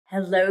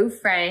Hello,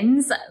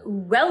 friends.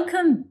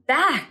 Welcome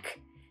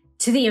back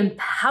to the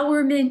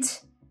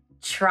Empowerment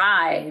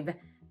Tribe.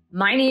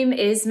 My name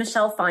is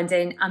Michelle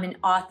Fondon. I'm an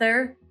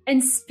author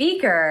and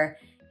speaker.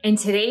 And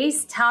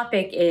today's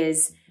topic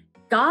is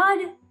God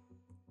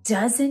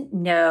doesn't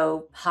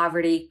know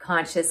poverty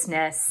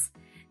consciousness.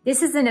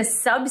 This is in a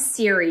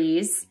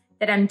sub-series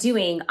that I'm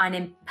doing on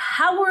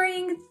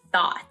empowering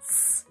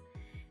thoughts.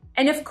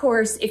 And of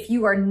course, if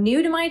you are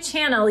new to my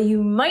channel,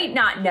 you might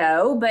not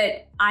know,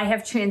 but I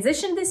have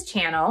transitioned this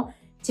channel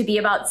to be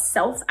about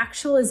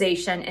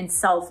self-actualization and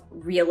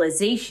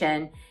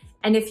self-realization.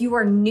 And if you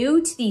are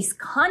new to these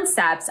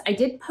concepts, I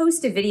did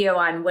post a video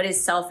on what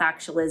is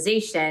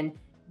self-actualization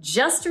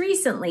just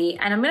recently,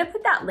 and I'm gonna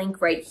put that link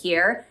right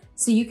here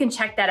so you can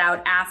check that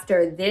out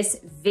after this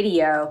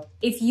video.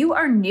 If you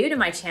are new to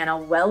my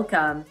channel,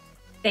 welcome.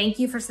 Thank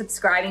you for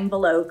subscribing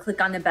below.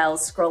 Click on the bell,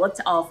 scroll up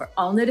to all for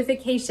all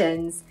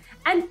notifications.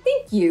 And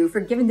thank you for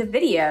giving the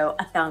video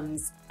a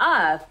thumbs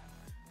up.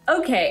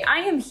 Okay, I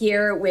am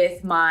here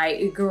with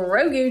my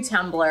Grogu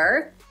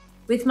tumbler,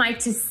 with my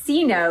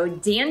Ticino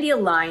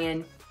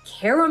Dandelion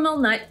Caramel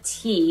Nut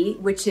Tea,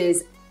 which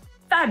is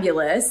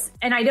fabulous.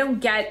 And I don't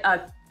get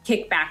a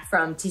kickback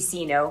from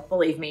Ticino,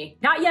 believe me.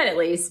 Not yet, at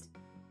least.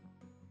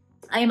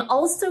 I am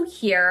also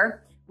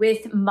here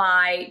with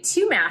my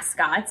two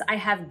mascots. I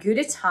have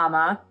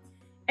Gudetama.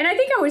 And I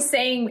think I was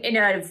saying in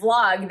a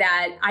vlog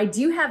that I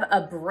do have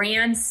a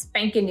brand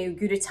spanking new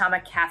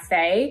Gudetama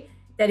cafe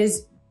that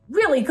is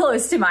really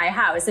close to my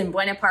house in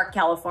Buena Park,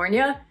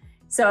 California.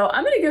 So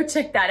I'm gonna go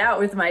check that out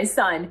with my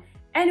son.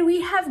 And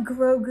we have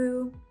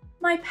Grogu,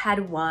 my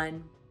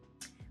Padawan.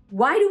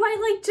 Why do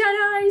I like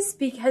Jedis?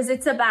 Because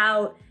it's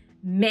about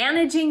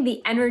managing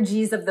the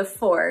energies of the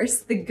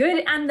Force, the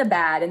good and the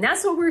bad. And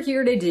that's what we're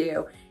here to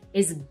do,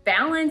 is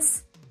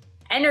balance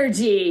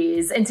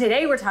energies. And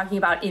today we're talking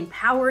about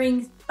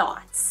empowering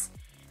thoughts.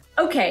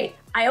 Okay,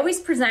 I always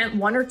present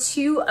one or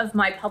two of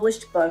my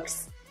published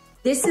books.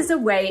 This is a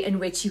way in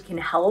which you can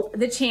help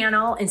the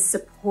channel and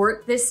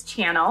support this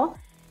channel.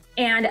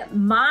 And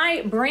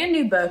my brand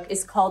new book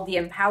is called The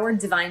Empowered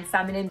Divine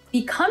Feminine,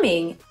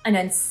 Becoming an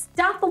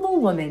Unstoppable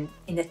Woman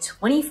in the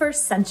 21st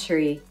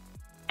Century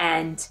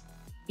and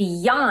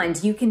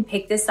Beyond. You can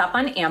pick this up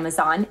on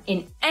Amazon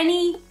in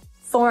any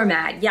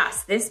format.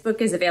 Yes, this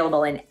book is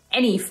available in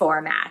any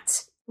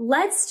format.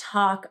 Let's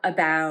talk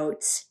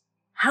about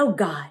how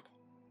God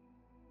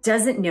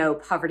doesn't know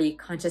poverty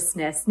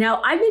consciousness.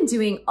 Now, I've been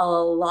doing a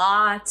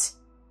lot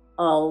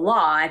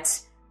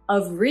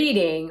of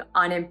reading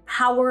on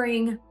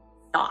empowering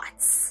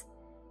thoughts.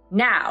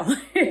 Now,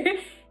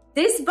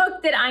 this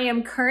book that I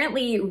am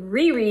currently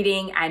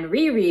rereading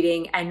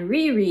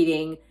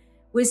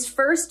was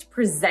first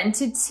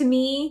presented to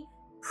me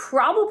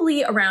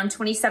probably around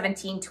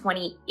 2017,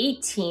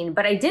 2018,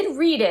 but I did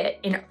read it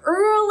in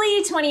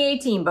early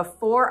 2018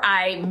 before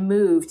I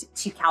moved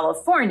to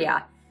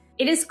California.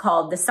 It is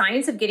called The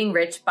Science of Getting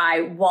Rich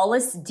by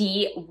Wallace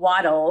D.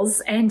 Wattles,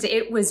 and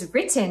it was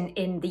written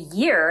in the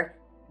year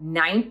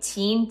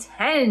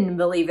 1910,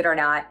 believe it or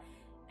not.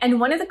 And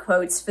one of the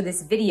quotes for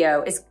this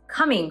video is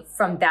coming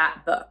from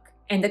that book.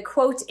 And the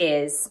quote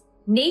is,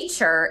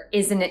 "Nature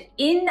is an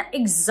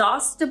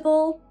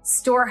inexhaustible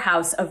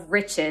storehouse of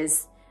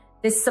riches.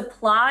 The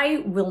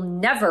supply will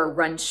never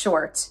run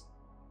short.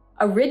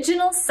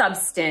 Original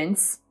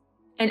substance,"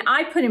 and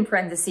I put in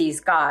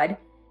parentheses God,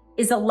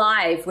 "is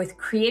alive with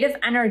creative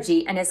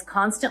energy and is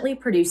constantly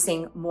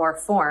producing more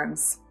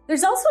forms."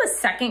 There's also a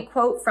second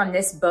quote from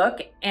this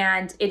book,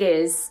 and it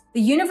is, "The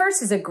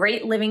universe is a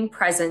great living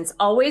presence,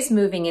 always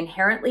moving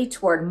inherently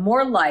toward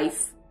more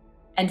life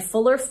and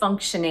fuller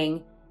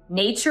functioning.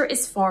 Nature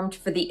is formed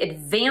for the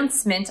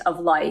advancement of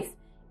life.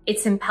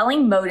 Its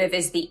impelling motive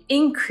is the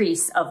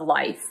increase of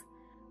life.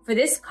 For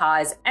this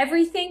cause,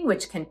 everything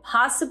which can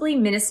possibly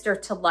minister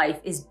to life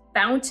is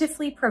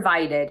bountifully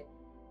provided.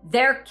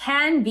 There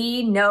can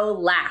be no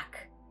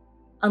lack,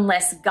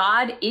 unless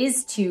God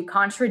is to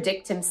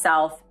contradict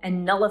himself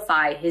and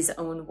nullify his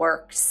own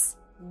works."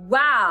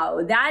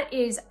 Wow, that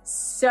is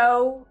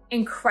so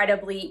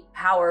incredibly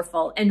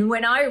powerful. And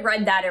when I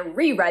read that and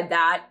reread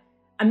that,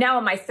 I'm now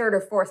on my third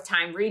or fourth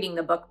time reading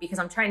the book because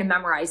I'm trying to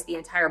memorize the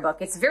entire book.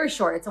 It's very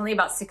short. It's only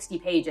about 60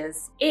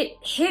 pages. It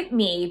hit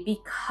me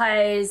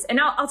because, and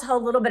I'll tell a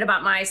little bit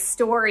about my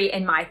story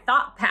and my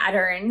thought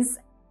patterns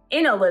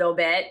in a little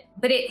bit,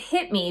 but it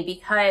hit me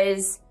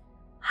because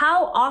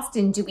how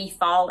often do we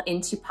fall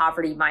into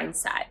poverty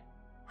mindset?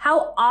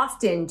 How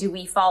often do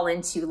we fall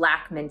into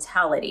lack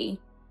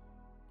mentality?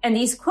 And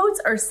these quotes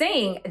are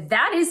saying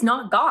that is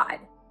not God.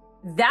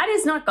 That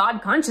is not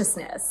God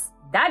consciousness.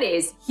 That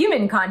is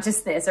human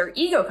consciousness or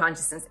ego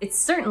consciousness. It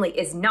certainly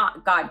is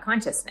not God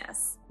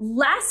consciousness.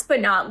 Last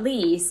but not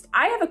least,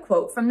 I have a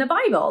quote from the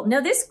Bible.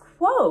 Now, this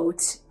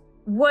quote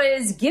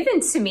was given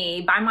to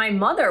me by my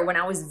mother when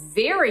I was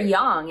very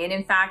young. And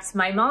in fact,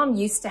 my mom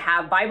used to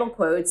have Bible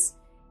quotes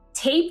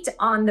taped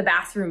on the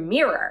bathroom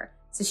mirror.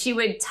 So she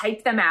would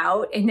type them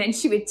out and then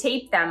she would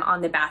tape them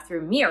on the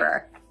bathroom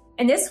mirror.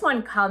 And this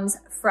one comes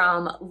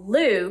from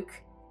Luke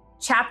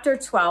chapter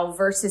 12,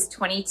 verses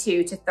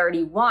 22 to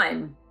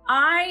 31.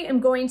 I am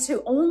going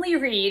to only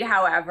read,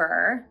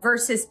 however,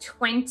 verses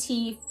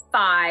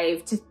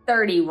 25 to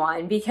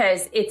 31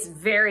 because it's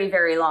very,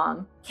 very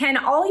long. Can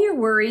all your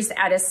worries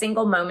add a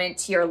single moment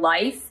to your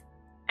life?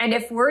 And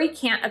if worry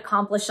can't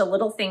accomplish a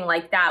little thing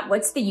like that,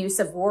 what's the use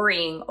of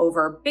worrying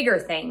over bigger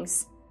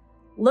things?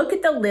 Look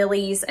at the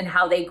lilies and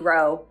how they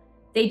grow.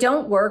 They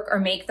don't work or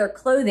make their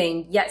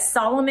clothing, yet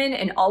Solomon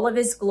in all of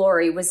his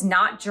glory was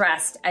not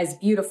dressed as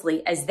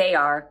beautifully as they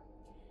are.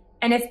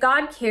 And if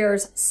God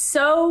cares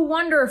so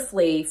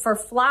wonderfully for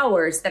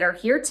flowers that are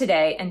here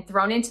today and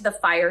thrown into the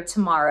fire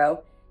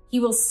tomorrow, he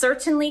will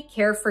certainly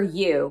care for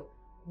you.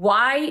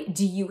 Why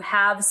do you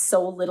have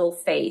so little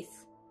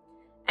faith?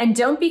 And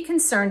don't be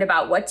concerned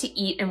about what to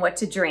eat and what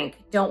to drink.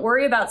 Don't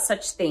worry about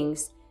such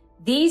things.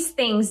 These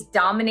things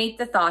dominate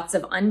the thoughts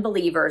of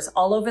unbelievers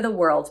all over the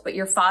world, but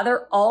your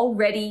Father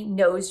already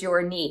knows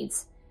your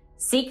needs.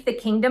 Seek the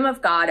kingdom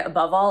of God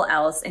above all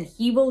else, and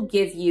he will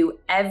give you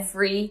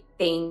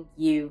everything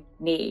you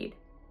need.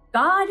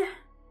 God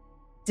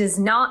does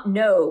not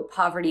know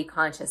poverty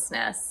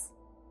consciousness.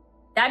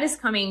 That is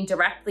coming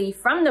directly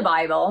from the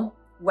Bible,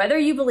 whether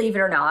you believe it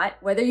or not,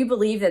 whether you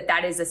believe that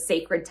that is a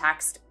sacred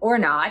text or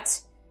not.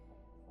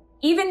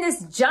 Even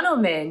this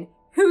gentleman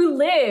who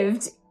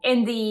lived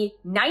in the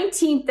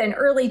 19th and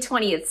early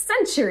 20th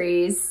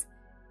centuries,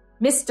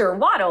 Mr.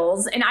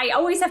 Wattles, and I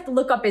always have to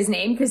look up his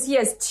name because he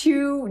has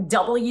 2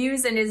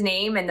 W's in his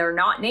name and they're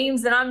not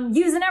names that I'm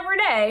using every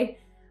day.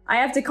 I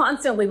have to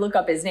constantly look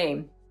up his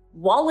name.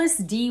 Wallace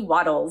D.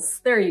 Wattles.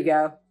 There you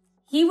go.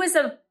 He was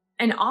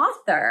an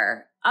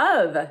author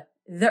of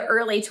the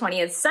early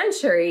 20th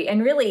century,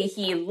 and really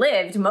he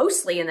lived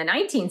mostly in the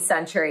 19th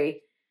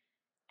century.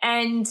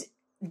 And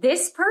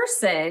this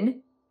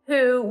person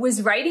who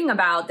was writing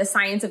about the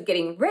science of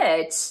getting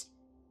rich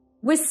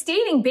was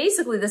stating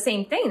basically the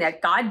same thing,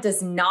 that God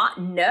does not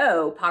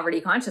know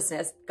poverty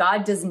consciousness.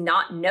 God does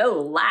not know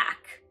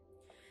lack.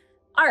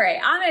 All right,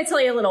 I'm going to tell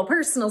you a little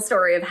personal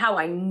story of how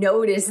I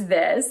noticed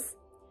this.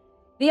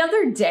 The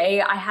other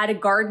day, I had a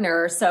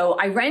gardener, so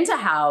I rent a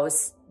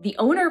house. The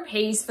owner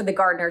pays for the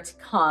gardener to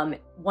come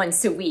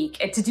once a week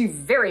and to do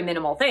very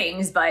minimal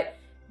things, but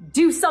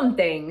do some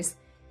things.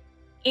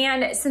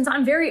 And since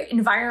I'm very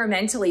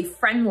environmentally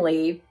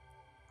friendly,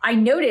 I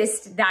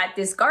noticed that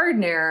this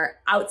gardener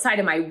outside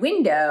of my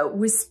window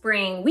was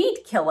spraying weed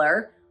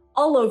killer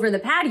all over the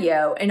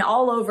patio and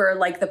all over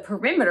like the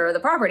perimeter of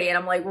the property. And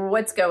I'm like, well,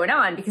 what's going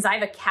on? Because I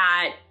have a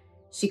cat.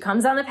 She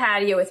comes on the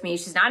patio with me.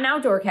 She's not an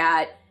outdoor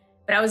cat.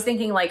 But I was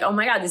thinking like, oh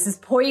my God, this is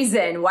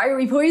poison. Why are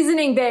we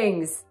poisoning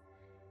things?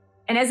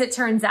 And as it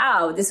turns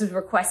out, this was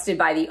requested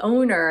by the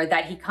owner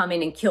that he come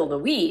in and kill the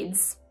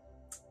weeds.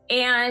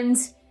 And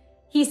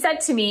he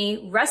said to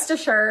me, rest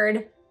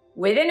assured,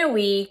 within a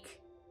week,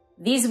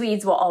 these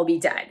weeds will all be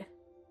dead.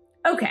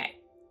 Okay,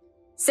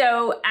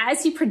 so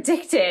as he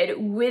predicted,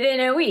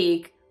 within a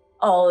week,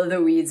 all of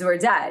the weeds were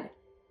dead.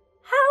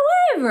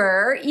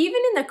 However,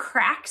 even in the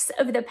cracks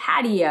of the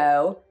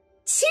patio,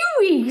 2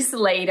 weeks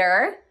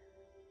later,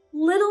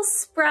 little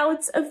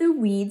sprouts of the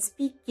weeds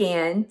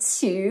began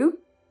to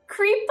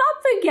creep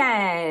up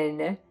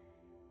again.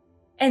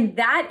 And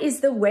that is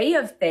the way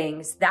of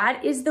things.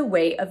 That is the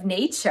way of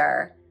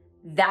nature.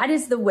 That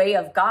is the way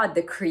of God,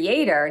 the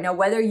creator. Now,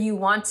 whether you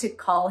want to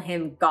call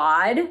him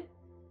God,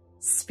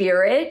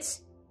 spirit,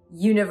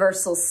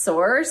 universal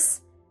source,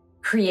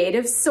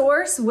 creative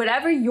source,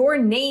 whatever your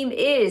name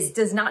is,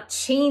 does not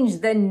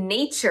change the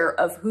nature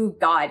of who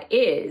God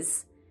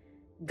is.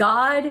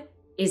 God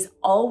is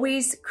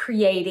always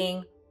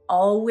creating,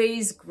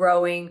 always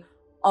growing,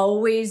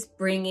 always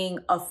bringing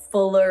a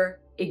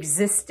fuller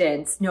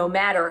existence, no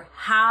matter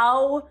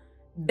how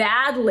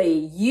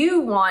badly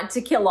you want to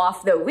kill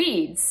off the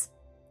weeds.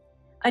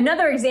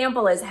 Another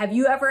example is, have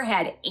you ever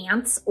had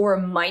ants or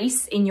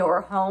mice in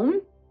your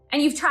home?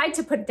 And you've tried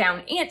to put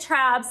down ant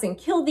traps and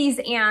kill these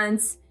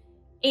ants.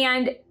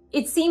 And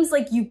it seems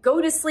like you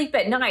go to sleep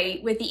at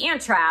night with the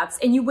ant traps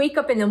and you wake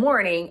up in the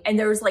morning and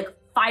there's like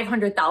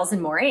 500,000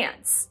 more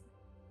ants,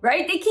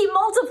 right? They keep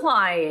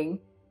multiplying.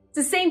 It's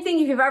the same thing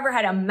if you've ever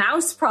had a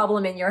mouse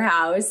problem in your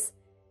house.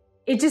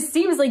 It just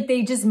seems like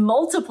they just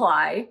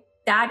multiply.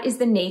 That is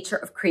the nature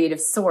of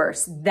creative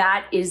source.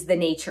 That is the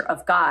nature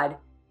of God.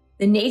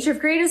 The nature of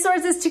creative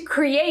source is to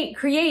create,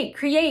 create,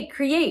 create,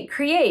 create,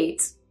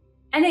 create.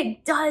 And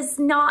it does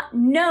not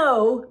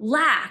know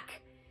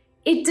lack.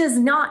 It does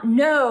not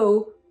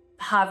know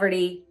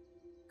poverty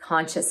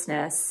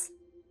consciousness.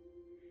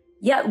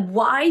 Yet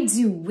why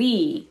do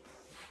we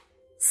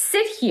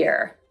sit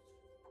here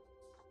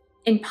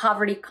in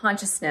poverty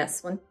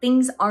consciousness when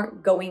things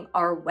aren't going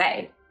our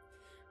way?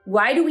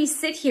 Why do we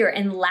sit here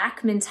in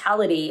lack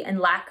mentality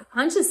and lack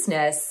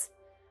consciousness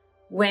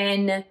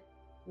when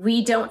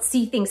we don't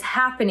see things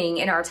happening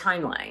in our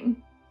timeline,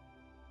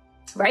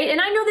 right?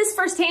 And I know this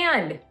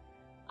firsthand.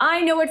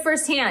 I know it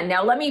firsthand.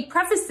 Now, let me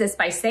preface this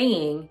by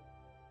saying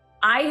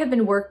I have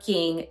been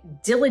working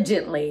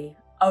diligently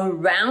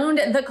around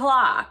the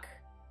clock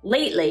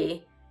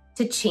lately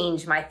to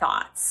change my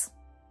thoughts.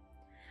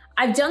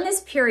 I've done this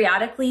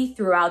periodically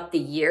throughout the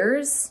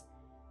years,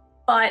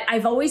 but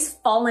I've always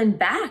fallen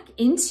back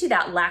into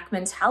that lack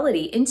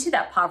mentality, into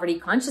that poverty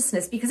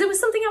consciousness, because it was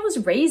something I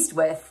was raised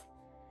with.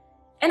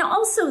 And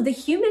also the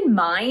human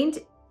mind,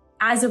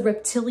 as a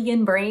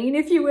reptilian brain,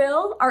 if you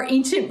will, our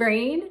ancient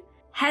brain,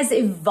 has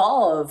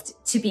evolved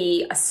to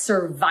be a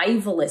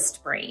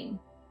survivalist brain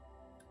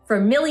for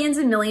millions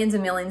and millions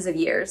and millions of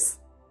years.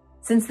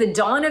 Since the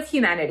dawn of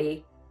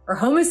humanity, or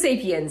Homo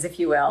sapiens, if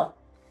you will,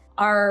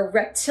 our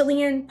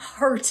reptilian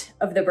part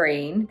of the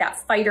brain,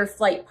 that fight or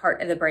flight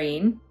part of the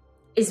brain,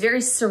 is very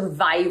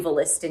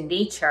survivalist in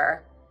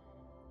nature.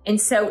 And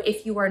so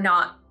if you are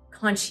not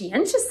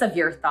conscientious of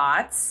your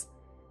thoughts,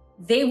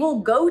 they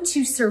will go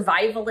to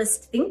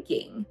survivalist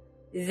thinking.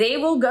 They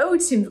will go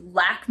to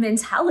lack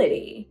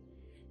mentality.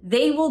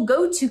 They will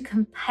go to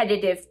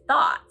competitive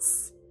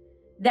thoughts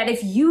that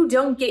if you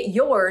don't get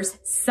yours,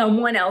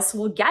 someone else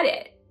will get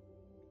it.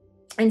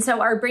 And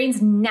so our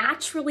brains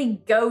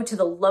naturally go to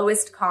the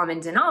lowest common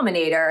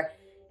denominator.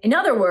 In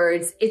other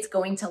words, it's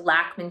going to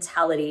lack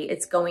mentality.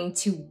 It's going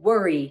to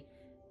worry,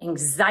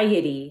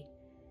 anxiety,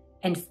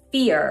 and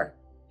fear.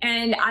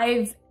 And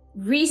I've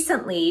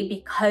recently,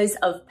 because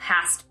of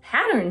past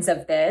patterns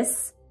of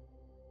this,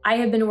 I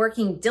have been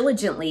working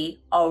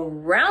diligently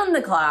around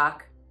the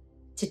clock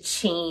to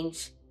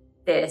change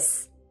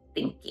this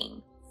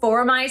thinking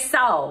for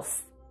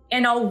myself.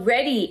 And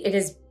already it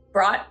has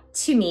brought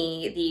to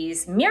me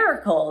these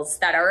miracles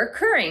that are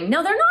occurring.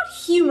 Now, they're not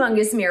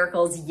humongous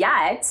miracles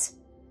yet,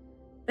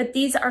 but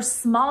these are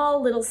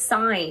small little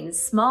signs,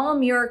 small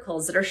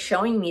miracles that are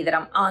showing me that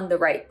I'm on the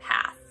right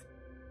path.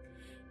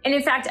 And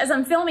in fact, as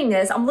I'm filming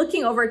this, I'm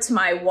looking over to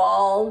my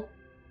wall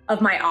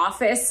of my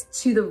office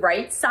to the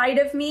right side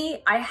of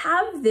me. I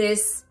have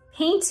this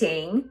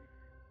painting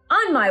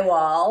on my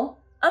wall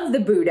of the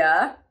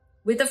Buddha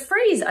with a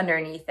phrase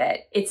underneath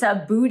it. It's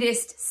a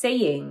Buddhist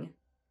saying.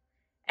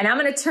 And I'm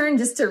going to turn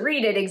just to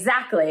read it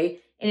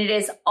exactly. And it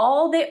is,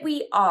 all that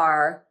we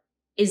are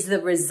is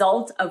the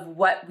result of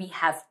what we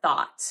have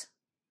thought.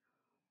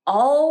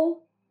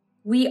 All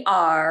we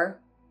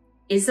are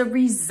is a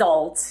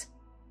result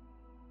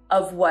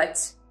of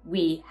what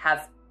we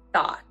have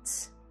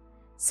thought.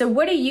 So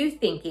what are you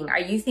thinking? Are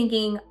you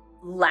thinking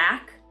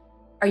lack?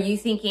 Are you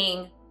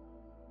thinking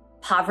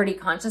poverty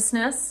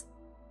consciousness?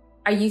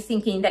 Are you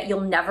thinking that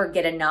you'll never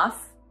get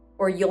enough,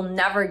 or you'll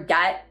never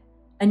get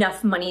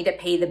enough money to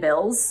pay the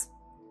bills,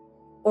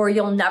 or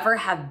you'll never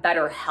have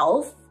better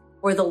health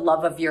or the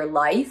love of your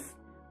life,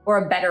 or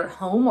a better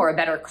home or a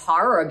better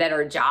car or a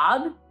better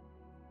job?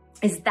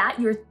 Is that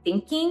your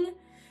thinking?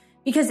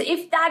 Because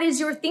if that is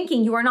your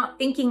thinking, you are not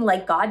thinking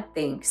like God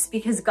thinks,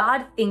 because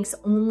God thinks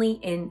only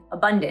in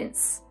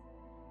abundance.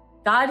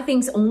 God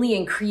thinks only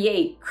in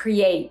create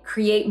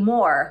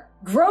more.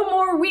 Grow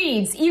more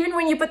weeds, even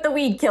when you put the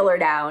weed killer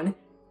down.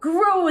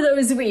 Grow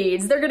those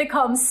weeds. They're going to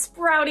come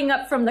sprouting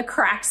up from the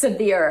cracks of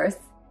the earth.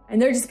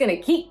 And they're just going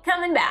to keep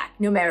coming back,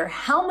 no matter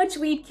how much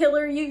weed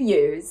killer you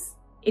use.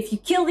 If you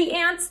kill the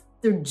ants,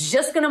 they're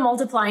just going to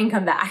multiply and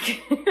come back.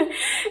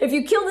 If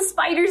you kill the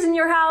spiders in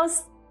your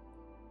house,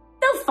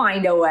 they'll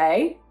find a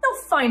way.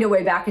 They'll find a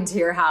way back into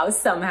your house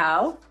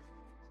somehow.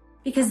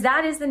 Because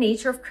that is the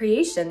nature of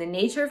creation. The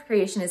nature of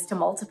creation is to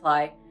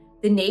multiply.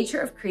 The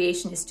nature of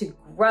creation is to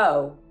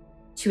grow,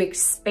 to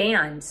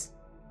expand,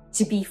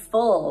 to be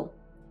full,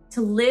 to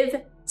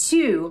live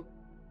to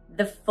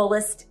the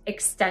fullest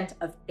extent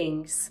of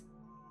things.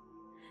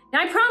 Now,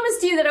 I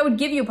promised you that I would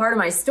give you part of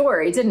my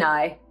story, didn't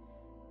I?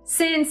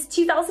 Since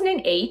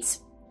 2008,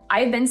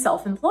 I've been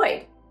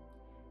self-employed.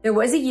 There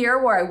was a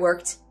year where I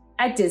worked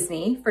at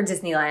Disney for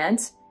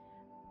Disneyland,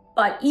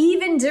 but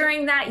even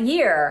during that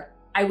year,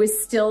 I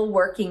was still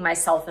working my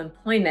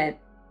self-employment.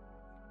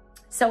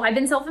 So I've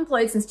been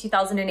self-employed since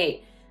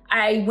 2008.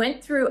 I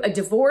went through a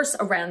divorce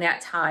around that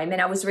time, and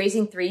I was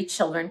raising 3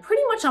 children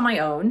pretty much on my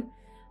own.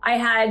 I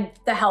had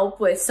the help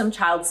with some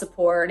child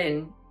support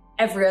and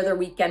every other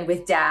weekend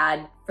with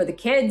dad for the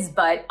kids,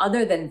 but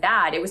other than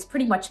that, it was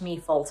pretty much me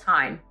full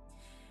time,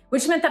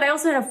 which meant that I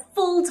also had a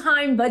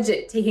full-time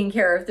budget taking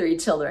care of 3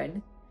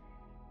 children.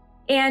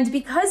 And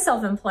because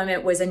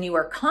self-employment was a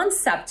newer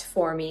concept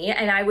for me,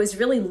 and I was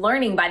really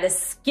learning by the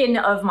skin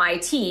of my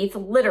teeth,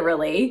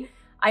 literally,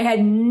 I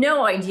had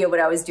no idea what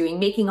I was doing,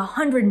 making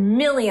 100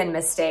 million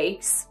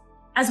mistakes.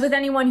 As with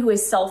anyone who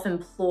is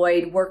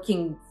self-employed,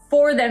 working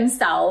for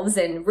themselves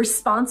and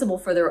responsible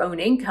for their own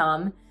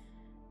income,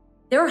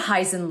 there are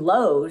highs and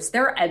lows,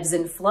 there are ebbs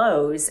and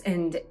flows,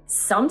 and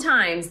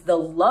sometimes the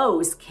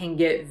lows can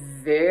get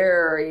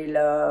very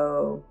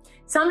low.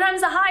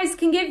 Sometimes the highs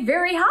can get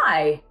very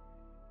high.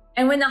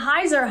 And when the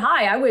highs are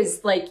high, I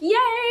was like,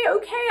 yay,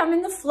 okay, I'm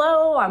in the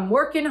flow, I'm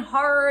working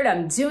hard,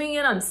 I'm doing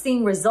it, I'm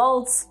seeing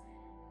results.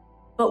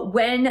 But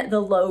when the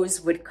lows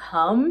would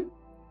come,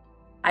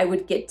 I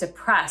would get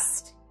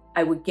depressed,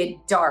 I would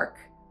get dark,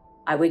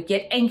 I would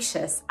get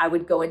anxious, I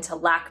would go into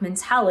lack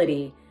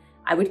mentality.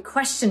 I would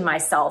question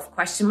myself,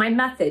 question my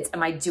methods.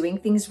 Am I doing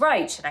things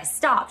right? Should I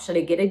stop? Should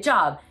I get a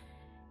job?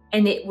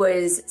 And it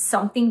was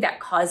something that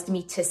caused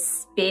me to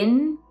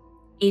spin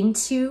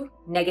into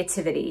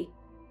negativity,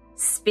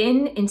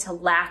 spin into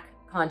lack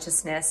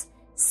consciousness,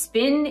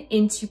 spin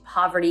into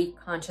poverty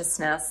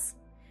consciousness.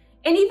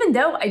 And even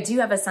though I do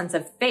have a sense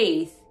of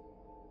faith,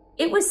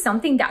 it was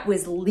something that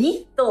was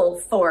lethal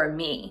for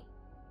me.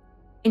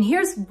 And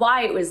here's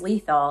why it was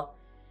lethal.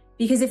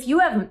 Because if you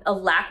have a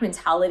lack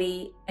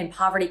mentality and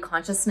poverty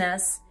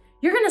consciousness,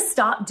 you're going to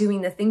stop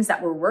doing the things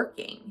that were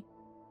working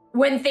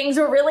when things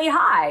were really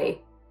high,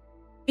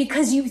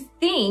 because you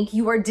think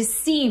you are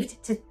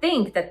deceived to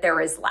think that there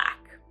is lack.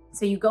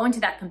 So you go into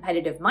that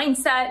competitive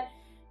mindset,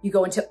 you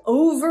go into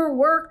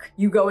overwork,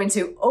 you go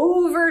into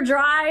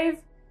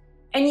overdrive,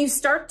 and you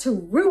start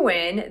to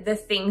ruin the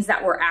things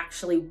that were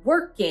actually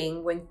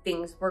working when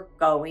things were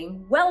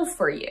going well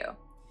for you.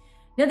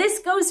 Now, this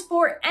goes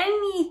for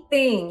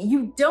anything.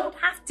 You don't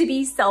have to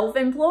be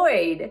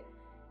self-employed.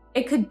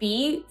 It could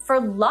be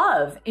for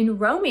love and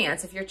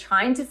romance. If you're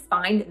trying to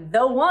find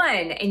the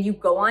one and you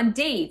go on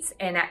dates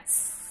and at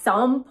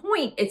some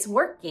point it's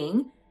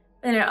working,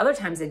 and at other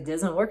times it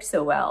doesn't work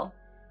so well.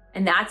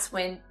 And that's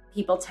when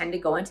people tend to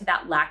go into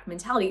that lack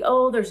mentality.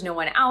 Oh, there's no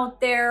one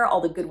out there. All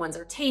the good ones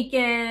are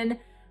taken.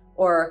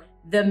 Or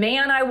the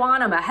man I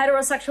want, I'm a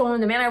heterosexual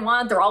woman. The man I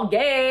want, they're all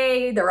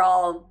gay. They're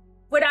all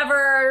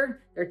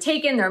whatever. They're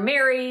taken, they're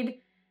married.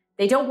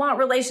 They don't want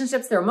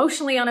relationships. They're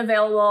emotionally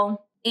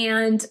unavailable.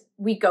 And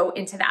we go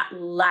into that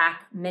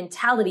lack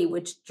mentality,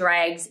 which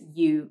drags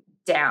you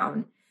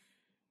down.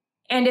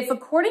 And if,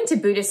 according to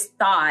Buddhist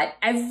thought,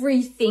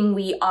 everything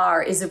we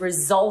are is a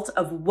result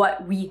of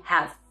what we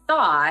have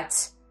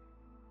thought,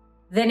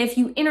 then if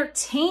you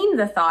entertain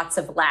the thoughts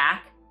of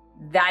lack,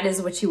 that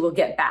is what you will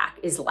get back,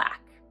 is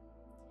lack.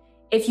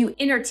 If you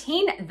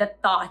entertain the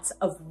thoughts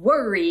of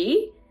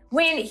worry,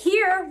 when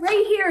here,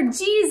 right here,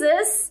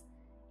 Jesus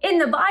in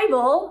the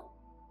Bible,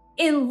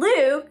 in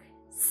Luke,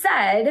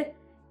 said,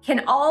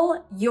 can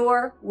all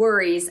your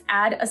worries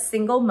add a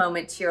single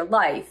moment to your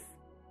life?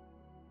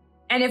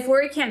 And if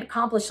worry can't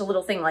accomplish a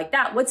little thing like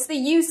that, what's the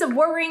use of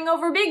worrying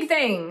over big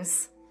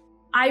things?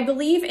 I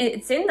believe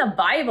it's in the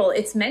Bible.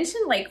 It's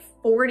mentioned like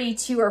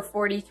 42 or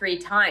 43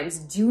 times.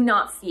 Do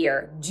not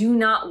fear. Do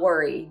not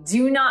worry.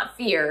 Do not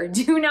fear.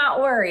 Do not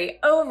worry.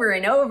 Over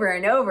and over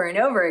and over and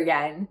over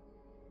again.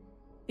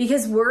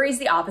 Because worry is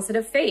the opposite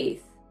of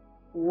faith.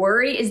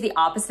 Worry is the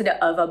opposite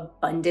of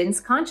abundance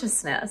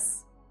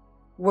consciousness.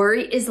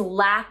 Worry is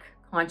lack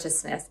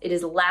consciousness. It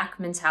is lack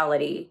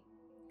mentality.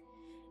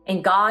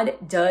 And God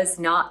does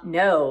not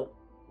know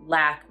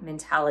lack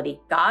mentality.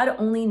 God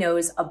only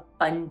knows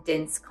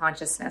abundance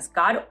consciousness.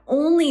 God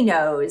only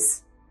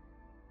knows,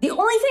 the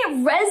only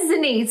thing that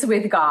resonates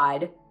with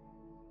God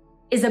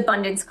is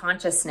abundance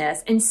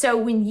consciousness. And so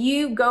when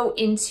you go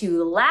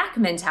into lack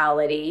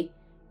mentality,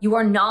 you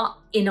are not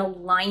in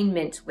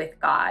alignment with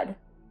God.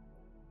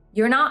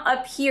 You're not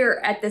up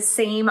here at the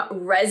same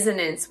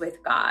resonance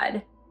with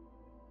God.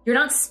 You're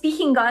not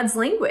speaking God's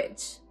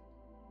language.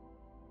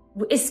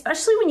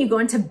 Especially when you go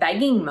into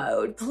begging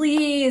mode.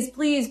 Please,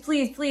 please,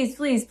 please, please,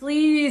 please,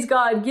 please,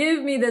 God,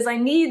 give me this. I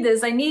need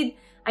this. I need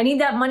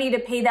that money to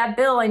pay that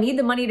bill. I need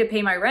the money to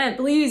pay my rent.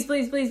 Please,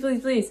 please, please,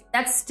 please, please.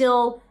 That's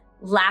still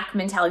lack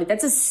mentality.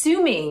 That's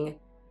assuming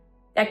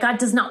that God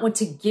does not want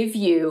to give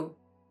you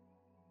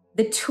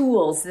the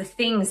tools, the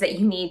things that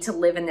you need to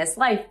live in this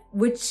life,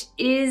 which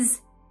is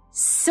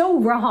so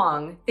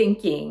wrong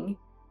thinking.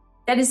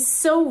 That is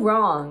so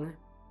wrong.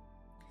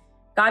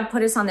 God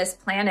put us on this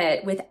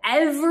planet with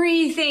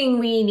everything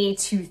we need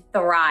to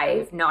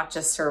thrive, not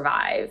just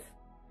survive.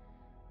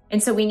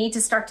 And so we need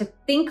to start to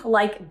think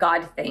like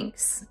God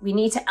thinks. We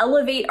need to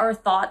elevate our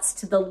thoughts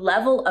to the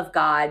level of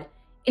God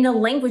in a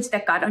language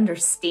that God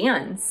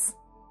understands.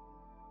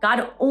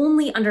 God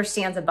only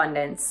understands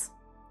abundance.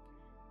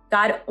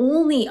 God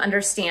only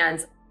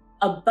understands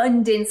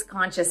abundance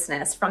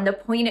consciousness from the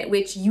point at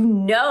which you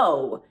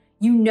know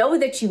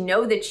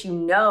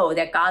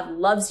that God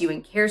loves you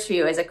and cares for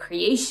you as a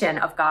creation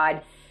of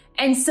God.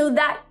 And so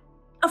that,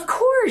 of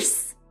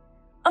course,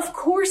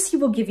 he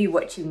will give you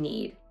what you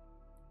need.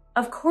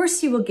 Of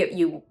course, he will give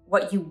you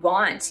what you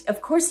want.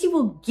 Of course, he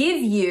will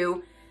give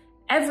you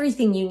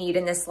everything you need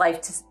in this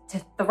life to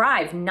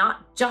thrive,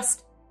 not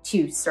just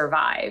to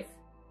survive.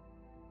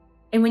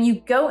 And when you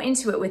go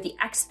into it with the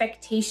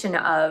expectation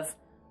of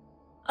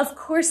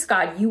course,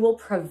 God, you will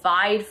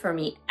provide for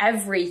me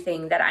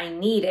everything that I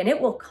need and it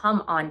will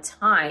come on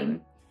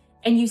time,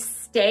 and you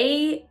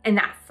stay in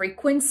that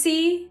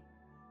frequency,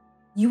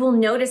 you will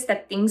notice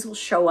that things will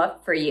show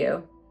up for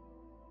you.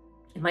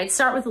 It might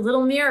start with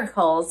little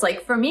miracles.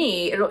 Like for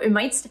me, it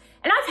might,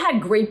 and I've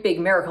had great big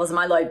miracles in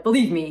my life.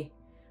 Believe me,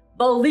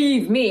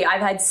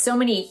 I've had so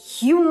many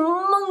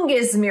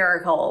humongous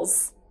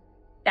miracles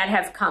that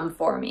have come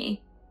for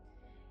me.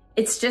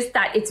 It's just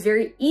that it's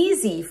very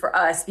easy for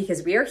us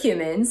because we are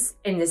humans,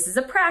 and this is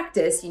a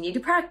practice. You need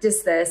to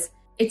practice this.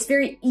 It's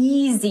very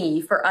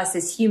easy for us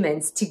as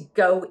humans to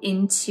go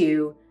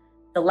into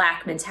the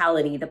lack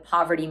mentality, the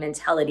poverty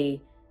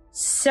mentality.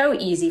 So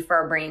easy for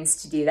our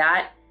brains to do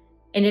that.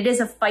 And it is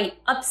a fight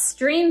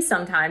upstream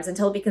sometimes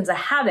until it becomes a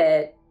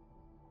habit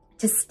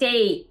to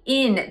stay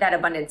in that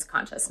abundance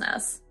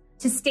consciousness,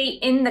 to stay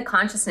in the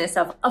consciousness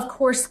of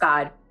course,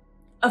 God,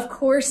 of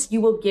course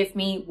you will give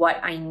me what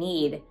I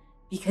need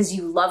because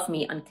you love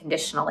me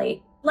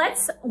unconditionally.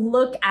 Let's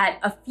look at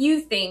a few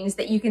things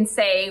that you can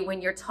say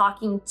when you're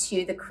talking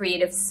to the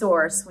creative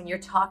source, when you're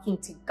talking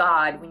to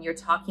God, when you're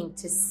talking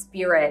to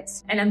spirit.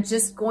 And I'm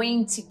just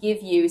going to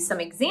give you some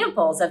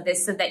examples of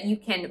this so that you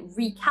can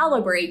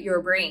recalibrate your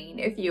brain,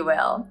 if you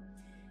will.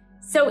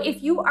 So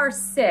if you are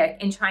sick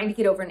and trying to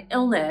get over an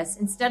illness,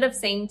 instead of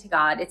saying to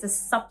God, it's a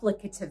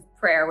supplicative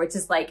prayer, which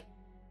is like,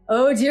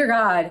 oh dear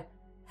God,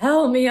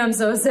 help me, I'm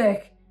so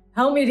sick.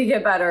 Help me to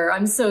get better,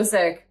 I'm so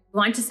sick. You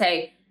want to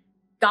say,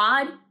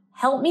 God,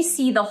 help me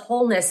see the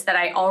wholeness that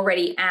I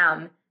already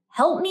am.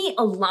 Help me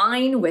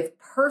align with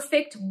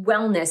perfect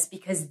wellness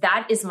because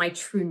that is my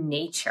true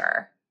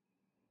nature.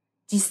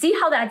 Do you see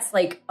how that's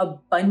like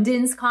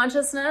abundance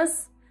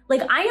consciousness?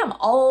 Like I am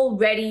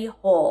already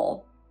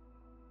whole.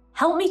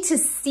 Help me to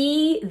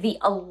see the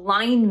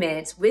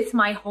alignment with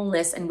my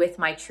wholeness and with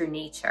my true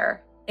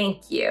nature.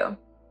 Thank you.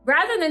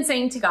 Rather than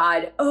saying to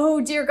God,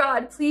 oh dear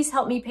God, please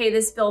help me pay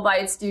this bill by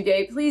its due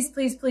date. Please,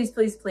 please, please,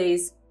 please,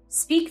 please.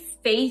 Speak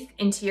faith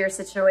into your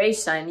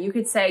situation. You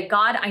could say,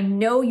 God, I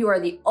know you are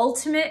the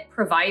ultimate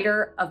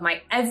provider of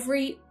my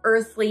every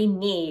earthly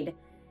need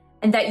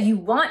and that you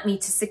want me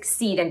to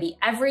succeed and be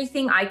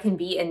everything I can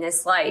be in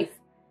this life.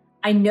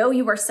 I know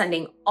you are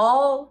sending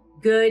all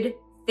good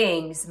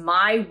things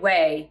my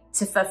way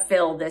to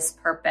fulfill this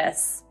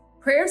purpose.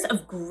 Prayers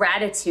of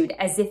gratitude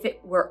as if it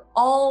were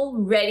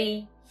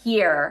already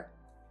here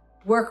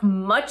work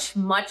much,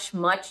 much,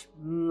 much,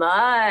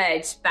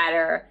 much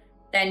better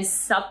than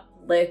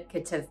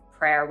supplicative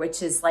prayer,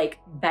 which is like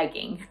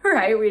begging,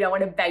 right? We don't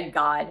want to beg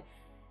God.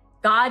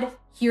 God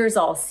hears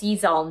all,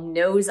 sees all,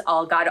 knows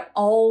all. God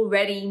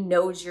already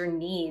knows your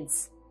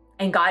needs.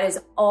 And God is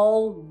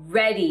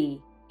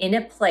already in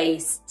a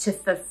place to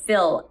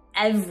fulfill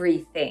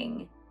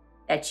everything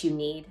that you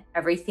need,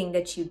 everything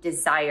that you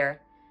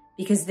desire.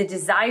 Because the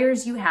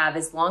desires you have,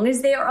 as long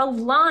as they are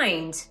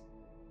aligned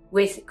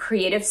with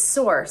creative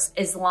source,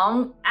 as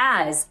long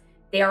as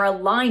they are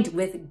aligned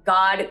with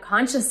God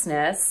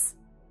consciousness,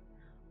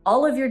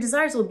 all of your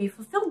desires will be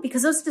fulfilled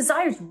because those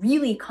desires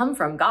really come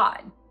from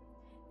God.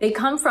 They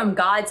come from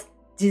God's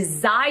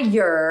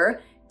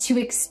desire to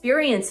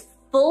experience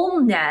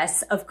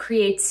fullness of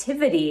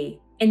creativity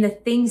in the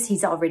things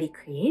he's already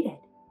created,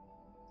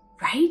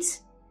 right?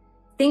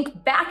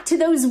 Think back to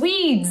those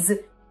weeds.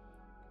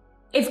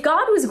 If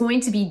God was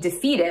going to be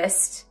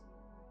defeatist,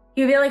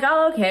 he would be like,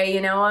 oh, okay,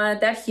 you know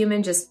what? That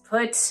human just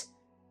put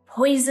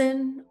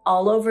poison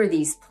all over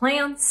these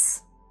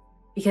plants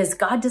because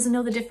God doesn't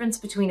know the difference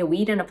between a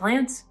weed and a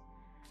plant.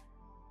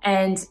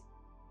 And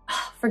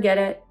forget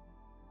it.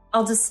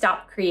 I'll just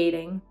stop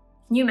creating.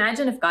 Can you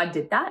imagine if God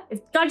did that? If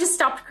God just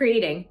stopped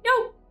creating?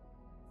 No.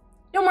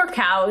 No more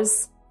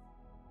cows.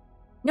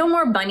 No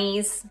more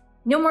bunnies.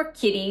 No more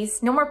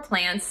kitties. No more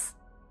plants.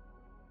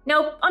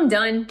 Nope, I'm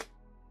done.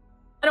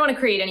 I don't want to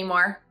create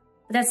anymore.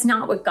 But that's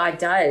not what God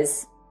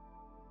does.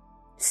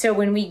 So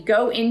when we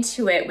go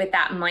into it with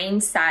that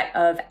mindset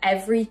of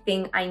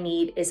everything I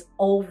need is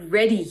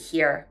already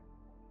here,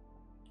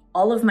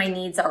 all of my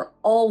needs are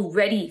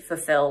already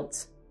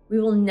fulfilled, we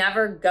will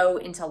never go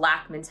into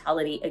lack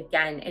mentality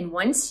again. And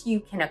once you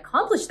can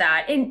accomplish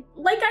that, and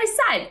like I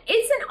said,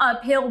 it's an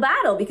uphill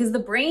battle because the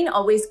brain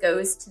always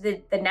goes to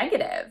the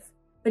negative.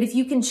 But if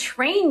you can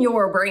train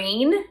your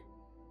brain,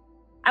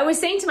 I was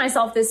saying to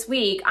myself this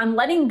week, I'm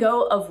letting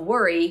go of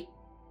worry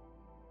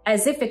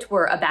as if it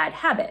were a bad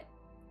habit.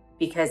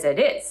 Because it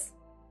is.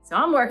 So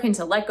I'm working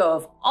to let go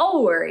of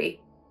all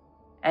worry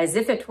as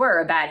if it were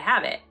a bad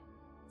habit.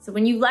 So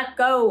when you let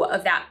go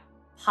of that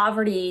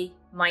poverty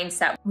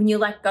mindset, when you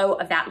let go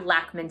of that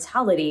lack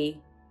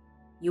mentality,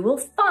 you will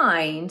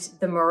find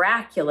the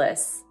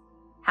miraculous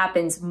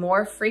happens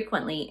more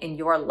frequently in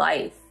your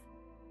life.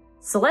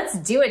 So let's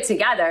do it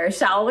together,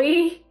 shall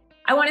we?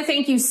 I want to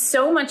thank you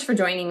so much for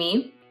joining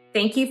me.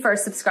 Thank you for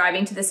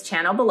subscribing to this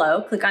channel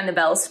below. Click on the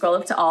bell, scroll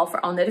up to all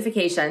for all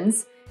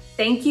notifications.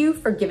 Thank you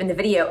for giving the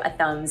video a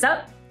thumbs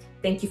up.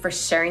 Thank you for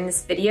sharing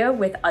this video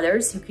with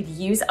others who could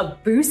use a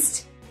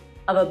boost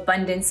of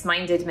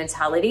abundance-minded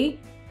mentality.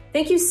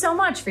 Thank you so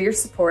much for your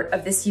support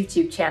of this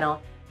YouTube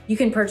channel. You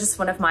can purchase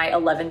one of my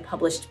 11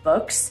 published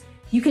books.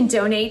 You can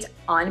donate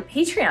on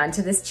Patreon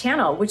to this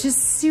channel, which is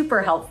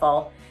super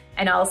helpful.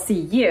 And I'll see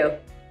you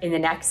in the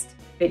next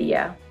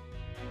video.